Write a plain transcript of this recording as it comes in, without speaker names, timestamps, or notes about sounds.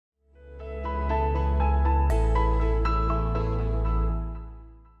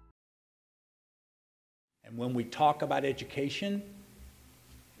And when we talk about education,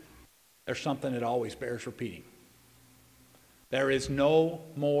 there's something that always bears repeating. There is no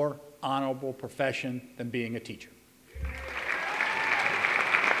more honorable profession than being a teacher.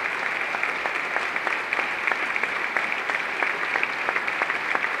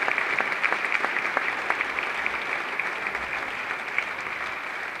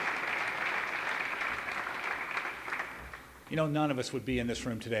 You know, none of us would be in this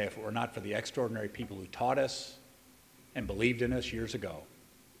room today if it were not for the extraordinary people who taught us and believed in us years ago.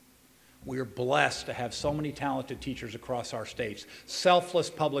 We are blessed to have so many talented teachers across our states, selfless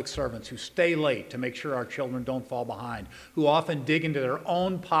public servants who stay late to make sure our children don't fall behind, who often dig into their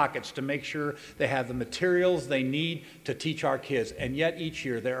own pockets to make sure they have the materials they need to teach our kids. And yet each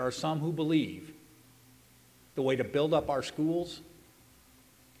year there are some who believe the way to build up our schools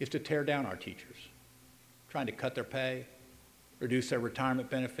is to tear down our teachers, trying to cut their pay, reduce their retirement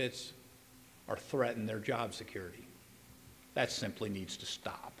benefits, or threaten their job security. That simply needs to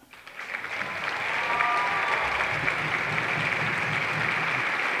stop.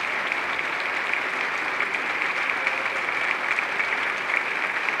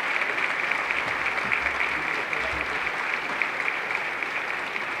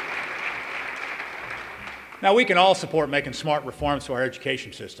 Now, we can all support making smart reforms to our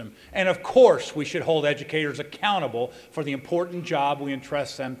education system, and of course we should hold educators accountable for the important job we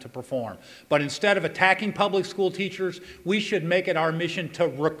entrust them to perform. But instead of attacking public school teachers, we should make it our mission to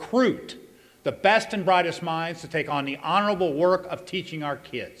recruit the best and brightest minds to take on the honorable work of teaching our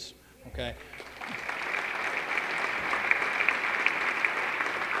kids, okay?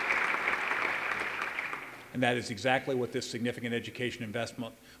 And that is exactly what this significant education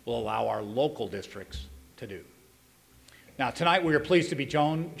investment will allow our local districts to do. Now, tonight we are pleased to be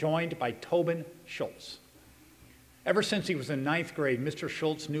joined by Tobin Schultz. Ever since he was in 9th grade, Mr.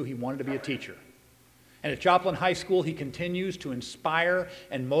 Schultz knew he wanted to be a teacher. And at Joplin High School, he continues to inspire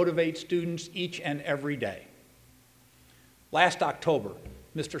and motivate students each and every day. Last October,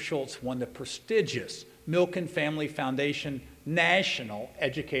 Mr. Schultz won the prestigious Milken Family Foundation National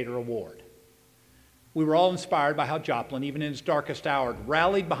Educator Award. We were all inspired by how Joplin, even in its darkest hour,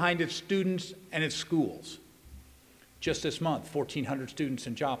 rallied behind its students and its schools. Just this month, 1,400 students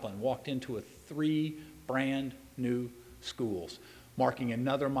in Joplin walked into 3 brand new schools, marking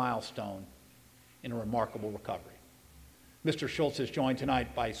another milestone in a remarkable recovery. Mr. Schultz is joined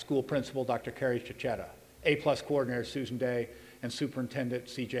tonight by school principal Dr. Carrie Chichetta, A-plus coordinator Susan Day, and Superintendent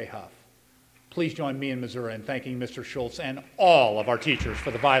C.J. Huff. Please join me in Missouri in thanking Mr. Schultz and all of our teachers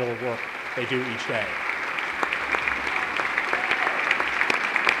for the vital work they do each day.